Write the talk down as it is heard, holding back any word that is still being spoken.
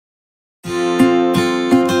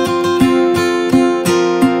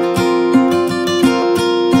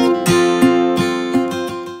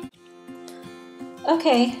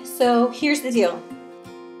Okay, so here's the deal.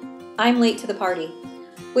 I'm late to the party,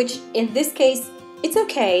 which in this case, it's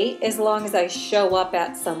okay as long as I show up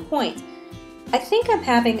at some point. I think I'm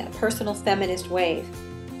having a personal feminist wave.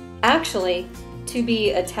 Actually, to be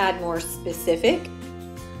a tad more specific,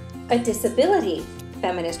 a disability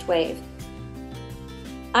feminist wave.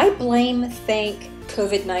 I thank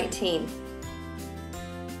COVID-19.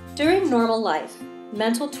 During normal life,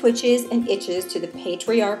 mental twitches and itches to the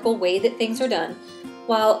patriarchal way that things are done,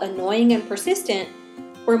 while annoying and persistent,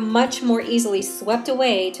 were much more easily swept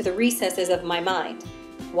away to the recesses of my mind.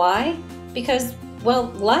 Why? Because, well,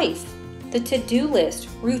 life, the to-do list,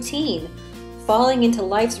 routine, falling into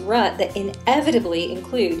life's rut that inevitably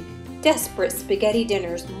include desperate spaghetti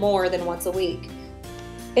dinners more than once a week.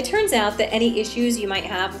 It turns out that any issues you might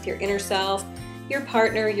have with your inner self, your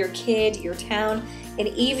partner, your kid, your town, and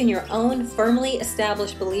even your own firmly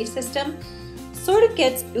established belief system sort of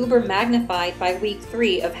gets uber magnified by week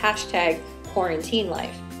 3 of #quarantine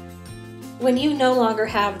life. When you no longer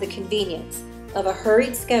have the convenience of a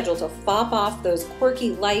hurried schedule to fop off those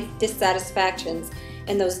quirky life dissatisfactions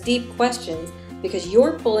and those deep questions because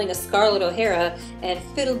you're pulling a Scarlett O'Hara and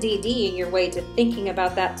fiddle-dee-deeing your way to thinking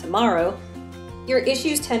about that tomorrow, your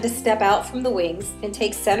issues tend to step out from the wings and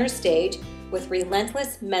take center stage with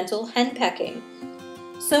relentless mental henpecking.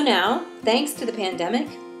 So now, thanks to the pandemic,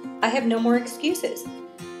 I have no more excuses.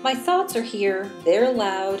 My thoughts are here, they're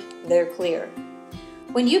loud, they're clear.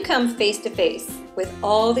 When you come face to face with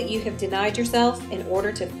all that you have denied yourself in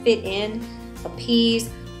order to fit in,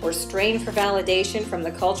 appease, or strain for validation from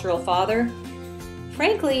the cultural father,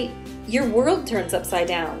 frankly, your world turns upside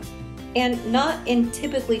down, and not in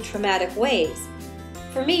typically traumatic ways.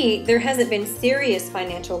 For me, there hasn't been serious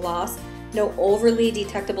financial loss, no overly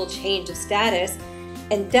detectable change of status,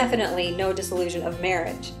 and definitely no dissolution of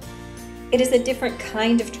marriage. It is a different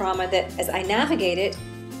kind of trauma that, as I navigate it,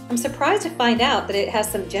 I'm surprised to find out that it has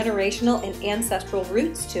some generational and ancestral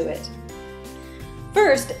roots to it.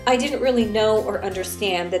 First, I didn't really know or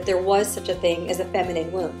understand that there was such a thing as a feminine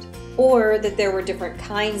wound, or that there were different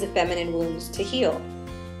kinds of feminine wounds to heal.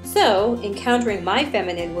 So, encountering my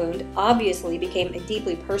feminine wound obviously became a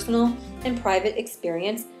deeply personal and private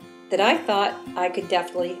experience that I thought I could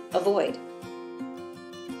deftly avoid.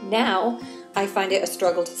 Now, I find it a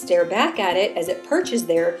struggle to stare back at it as it perches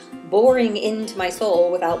there, boring into my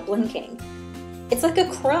soul without blinking. It's like a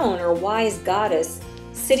crone or wise goddess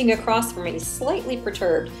sitting across from me, slightly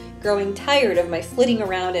perturbed, growing tired of my flitting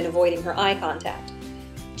around and avoiding her eye contact.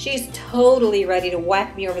 She's totally ready to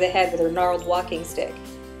whack me over the head with her gnarled walking stick.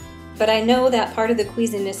 But I know that part of the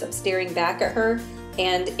queasiness of staring back at her,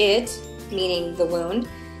 and it, meaning the wound,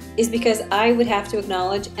 is because I would have to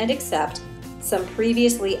acknowledge and accept some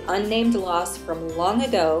previously unnamed loss from long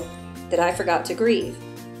ago that I forgot to grieve.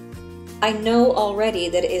 I know already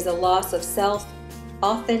that it is a loss of self,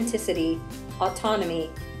 authenticity,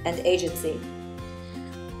 autonomy, and agency.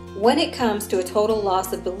 When it comes to a total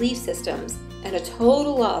loss of belief systems and a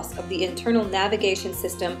total loss of the internal navigation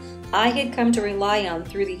system I had come to rely on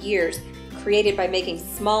through the years, created by making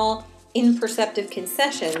small, imperceptive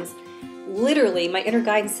concessions, literally my inner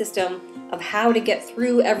guidance system of how to get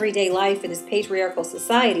through everyday life in this patriarchal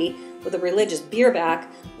society with a religious beer back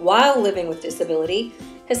while living with disability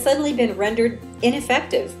has suddenly been rendered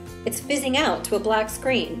ineffective. It's fizzing out to a black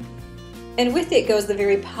screen. And with it goes the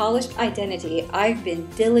very polished identity I've been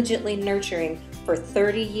diligently nurturing for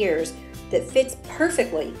 30 years that fits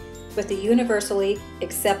perfectly with the universally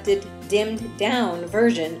accepted, dimmed-down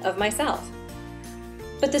version of myself.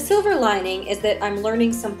 But the silver lining is that I'm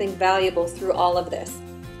learning something valuable through all of this.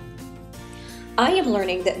 I am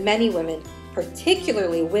learning that many women,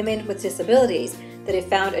 particularly women with disabilities that have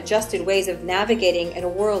found adjusted ways of navigating in a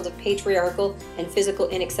world of patriarchal and physical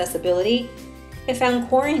inaccessibility, have found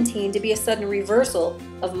quarantine to be a sudden reversal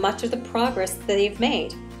of much of the progress that they've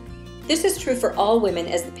made. This is true for all women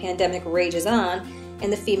as the pandemic rages on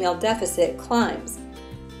and the female deficit climbs.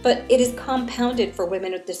 But it is compounded for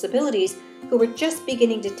women with disabilities who are just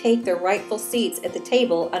beginning to take their rightful seats at the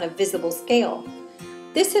table on a visible scale.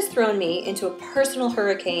 This has thrown me into a personal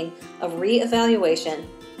hurricane of re-evaluation,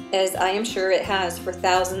 as I am sure it has for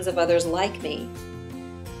thousands of others like me.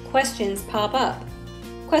 Questions pop up.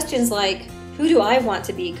 Questions like, who do I want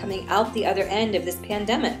to be coming out the other end of this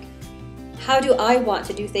pandemic? How do I want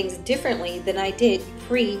to do things differently than I did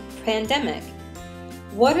pre-pandemic?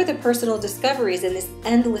 What are the personal discoveries in this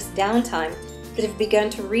endless downtime that have begun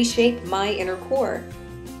to reshape my inner core?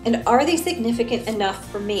 And are they significant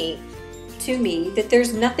enough to me that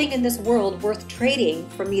there's nothing in this world worth trading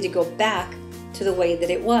for me to go back to the way that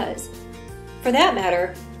it was? For that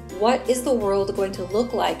matter, what is the world going to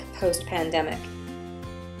look like post-pandemic?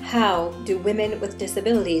 How do women with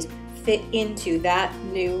disabilities fit into that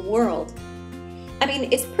new world? I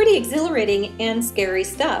mean, it's pretty exhilarating and scary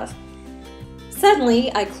stuff.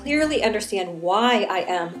 Suddenly, I clearly understand why I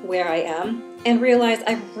am where I am and realize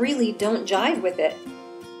I really don't jive with it.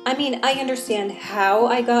 I mean, I understand how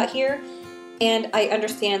I got here, and I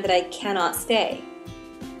understand that I cannot stay.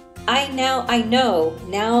 I know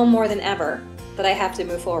now more than ever that I have to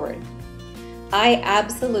move forward. I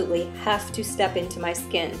absolutely have to step into my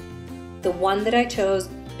skin, the one that I chose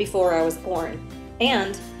before I was born,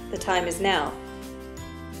 and the time is now.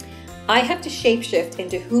 I have to shapeshift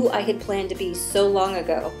into who I had planned to be so long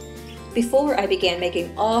ago, before I began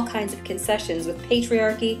making all kinds of concessions with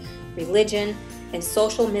patriarchy, religion, and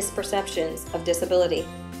social misperceptions of disability.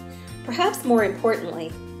 Perhaps more importantly,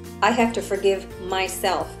 I have to forgive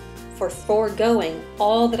myself for foregoing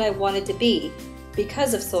all that I wanted to be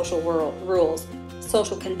because of social rules,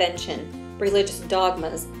 social convention, religious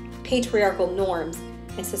dogmas, patriarchal norms,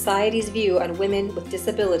 and society's view on women with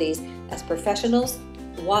disabilities as professionals,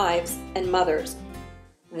 wives, and mothers.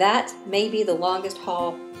 That may be the longest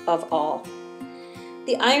haul of all.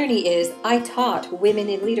 The irony is, I taught women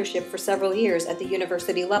in leadership for several years at the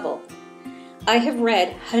university level. I have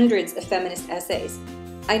read hundreds of feminist essays.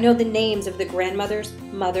 I know the names of the grandmothers,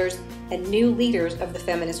 mothers, and new leaders of the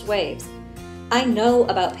feminist waves. I know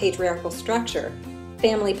about patriarchal structure,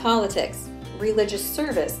 family politics, religious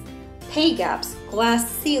service, pay gaps, glass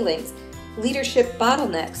ceilings, leadership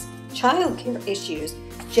bottlenecks, childcare issues,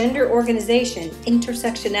 gender organization,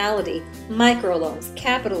 intersectionality, microloans,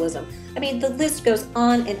 capitalism. I mean, the list goes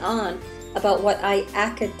on and on about what I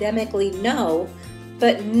academically know,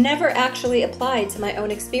 but never actually applied to my own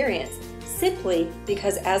experience, simply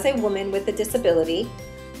because as a woman with a disability,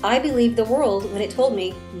 I believed the world when it told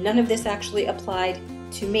me none of this actually applied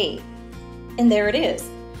to me. And there it is.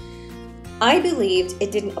 I believed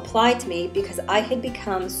it didn't apply to me because I had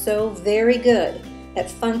become so very good at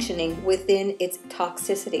functioning within its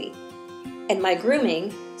toxicity. And my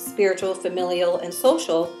grooming, spiritual, familial, and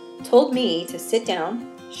social, told me to sit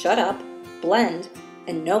down, shut up, blend,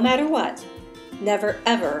 and no matter what, never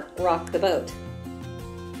ever rock the boat.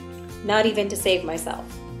 Not even to save myself.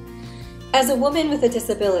 As a woman with a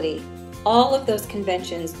disability, all of those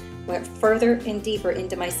conventions went further and deeper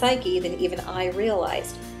into my psyche than even I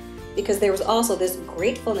realized, because there was also this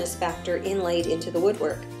gratefulness factor inlaid into the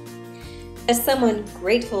woodwork. As someone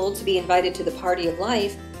grateful to be invited to the party of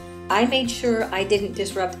life, I made sure I didn't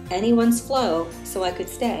disrupt anyone's flow so I could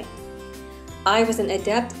stay. I was an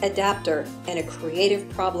adept adapter and a creative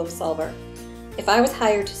problem solver. If I was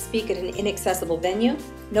hired to speak at an inaccessible venue,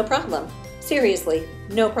 no problem. Seriously,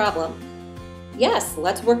 no problem. Yes,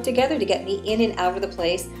 let's work together to get me in and out of the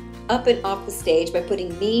place, up and off the stage by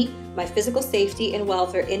putting me, my physical safety and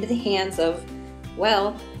welfare into the hands of,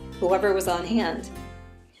 well, whoever was on hand.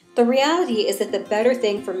 The reality is that the better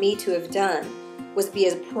thing for me to have done was be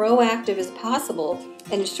as proactive as possible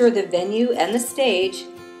and ensure the venue and the stage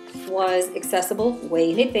was accessible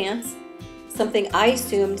way in advance, something I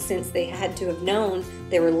assumed since they had to have known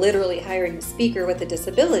they were literally hiring a speaker with a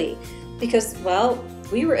disability because, well,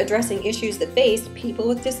 we were addressing issues that faced people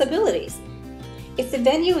with disabilities. If the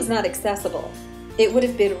venue was not accessible, it would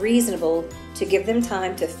have been reasonable to give them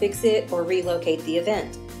time to fix it or relocate the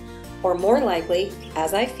event. Or more likely,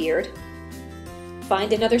 as I feared,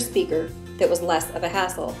 find another speaker that was less of a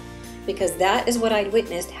hassle, because that is what I'd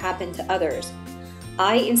witnessed happen to others.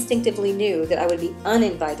 I instinctively knew that I would be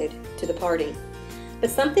uninvited to the party, but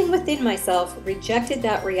something within myself rejected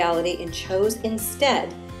that reality and chose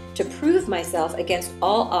instead to prove myself against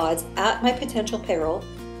all odds at my potential peril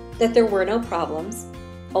that there were no problems,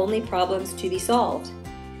 only problems to be solved.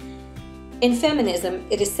 In feminism,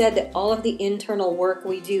 it is said that all of the internal work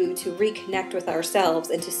we do to reconnect with ourselves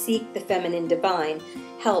and to seek the feminine divine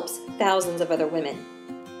helps thousands of other women.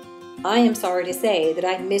 I am sorry to say that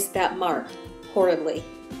I missed that mark horribly.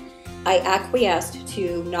 I acquiesced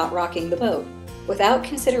to not rocking the boat without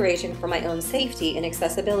consideration for my own safety and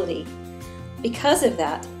accessibility. Because of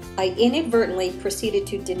that, I inadvertently proceeded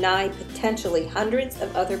to deny potentially hundreds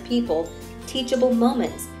of other people teachable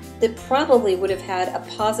moments that probably would have had a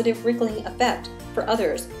positive rippling effect for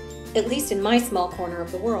others, at least in my small corner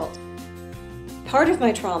of the world. Part of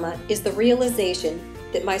my trauma is the realization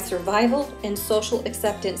that my survival and social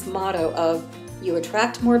acceptance motto of "you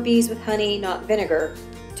attract more bees with honey, not vinegar,"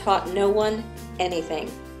 taught no one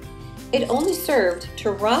anything. It only served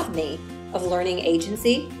to rob me of learning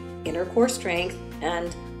agency, inner core strength,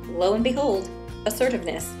 and, lo and behold,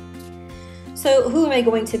 assertiveness. So who am I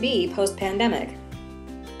going to be post-pandemic?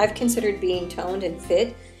 I've considered being toned and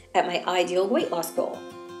fit at my ideal weight loss goal,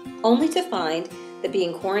 only to find that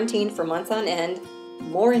being quarantined for months on end,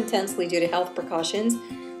 more intensely due to health precautions,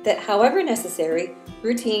 that however necessary,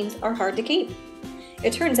 routines are hard to keep.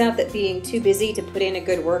 It turns out that being too busy to put in a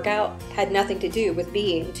good workout had nothing to do with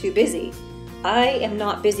being too busy. I am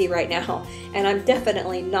not busy right now, and I'm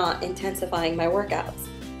definitely not intensifying my workouts.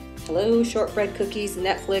 Hello, shortbread cookies,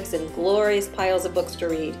 Netflix, and glorious piles of books to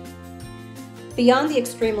read. Beyond the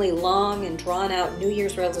extremely long and drawn-out New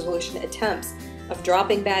Year's resolution attempts of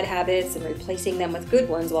dropping bad habits and replacing them with good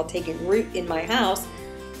ones while taking root in my house,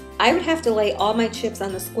 I would have to lay all my chips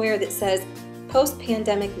on the square that says,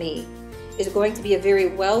 post-pandemic me is going to be a very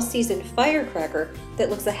well-seasoned firecracker that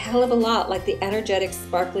looks a hell of a lot like the energetic,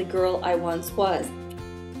 sparkly girl I once was.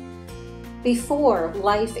 Before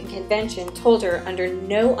life and convention told her under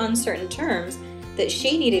no uncertain terms that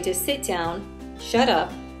she needed to sit down, shut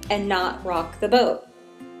up, and not rock the boat.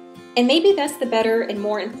 And maybe that's the better and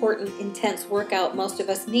more important intense workout most of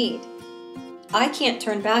us need. I can't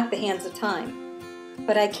turn back the hands of time,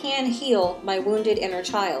 but I can heal my wounded inner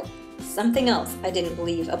child, something else I didn't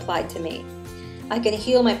believe applied to me. I can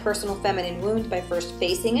heal my personal feminine wound by first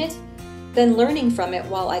facing it, then learning from it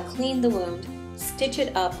while I clean the wound, stitch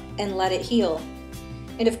it up, and let it heal.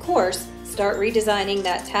 And of course, start redesigning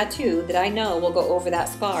that tattoo that I know will go over that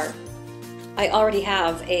scar. I already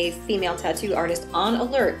have a female tattoo artist on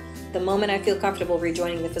alert the moment I feel comfortable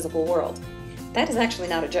rejoining the physical world. That is actually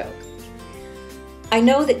not a joke. I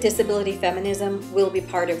know that disability feminism will be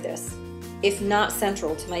part of this, if not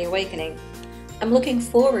central to my awakening. I'm looking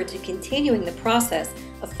forward to continuing the process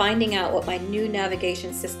of finding out what my new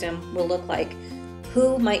navigation system will look like,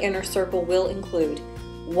 who my inner circle will include,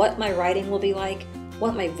 what my writing will be like,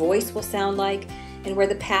 what my voice will sound like, and where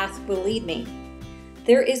the path will lead me.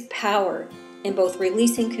 There is power in both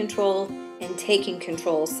releasing control and taking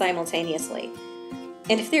control simultaneously.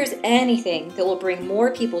 And if there's anything that will bring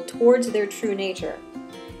more people towards their true nature,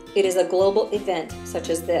 it is a global event such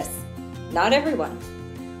as this. Not everyone.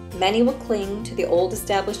 Many will cling to the old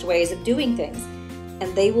established ways of doing things,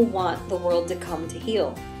 and they will want the world to come to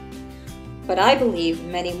heal. But I believe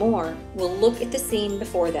many more will look at the scene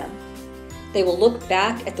before them. They will look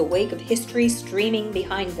back at the wake of history streaming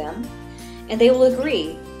behind them, and they will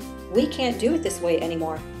agree, we can't do it this way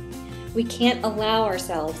anymore. We can't allow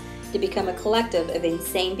ourselves to become a collective of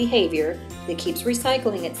insane behavior that keeps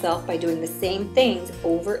recycling itself by doing the same things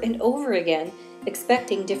over and over again,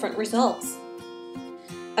 expecting different results.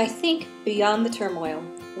 I think beyond the turmoil,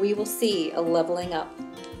 we will see a leveling up,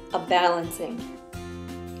 a balancing,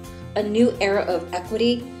 a new era of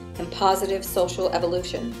equity and positive social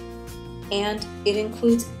evolution. And it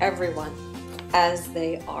includes everyone as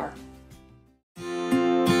they are.